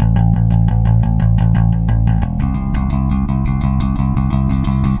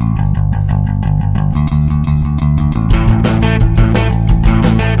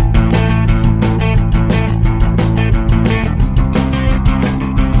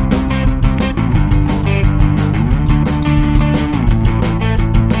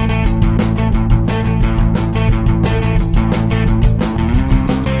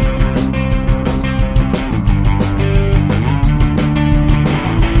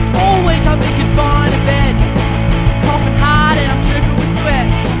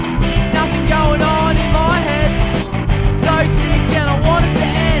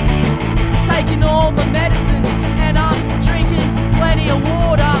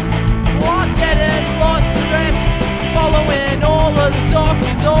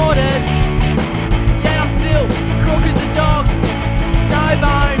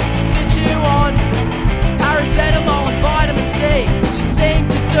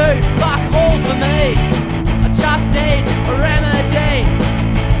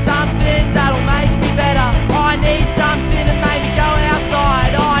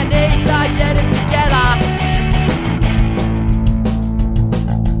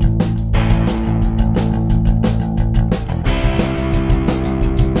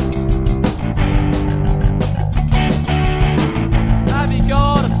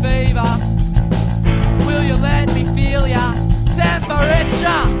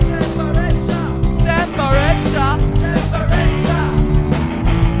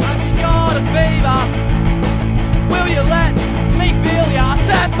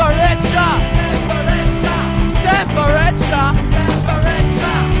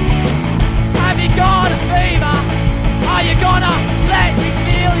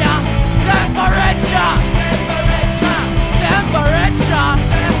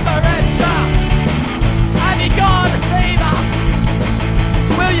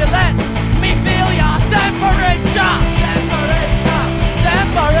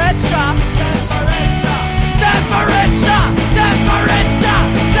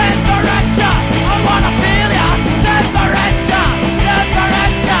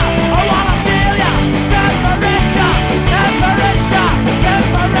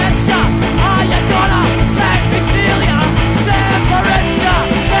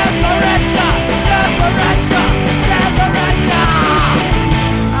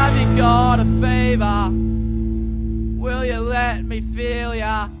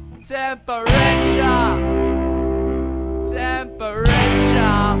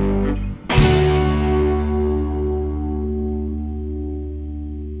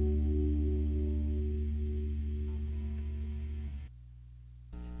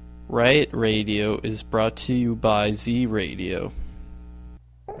 Riot Radio is brought to you by Z Radio.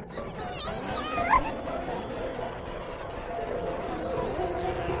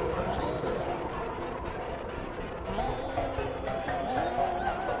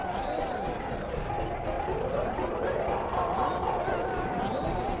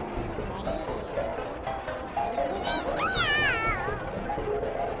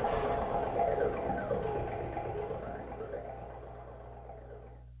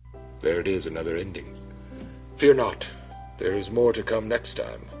 it is another ending. Fear not, there is more to come next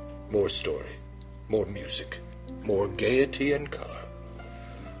time. More story, more music, more gaiety and color.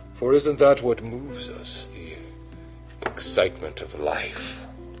 For isn't that what moves us? The excitement of life,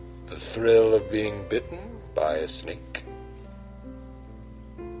 the thrill of being bitten by a snake.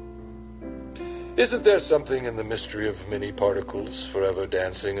 Isn't there something in the mystery of many particles forever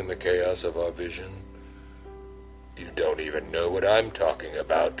dancing in the chaos of our vision? You don't even know what I'm talking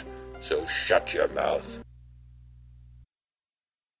about, so shut your mouth.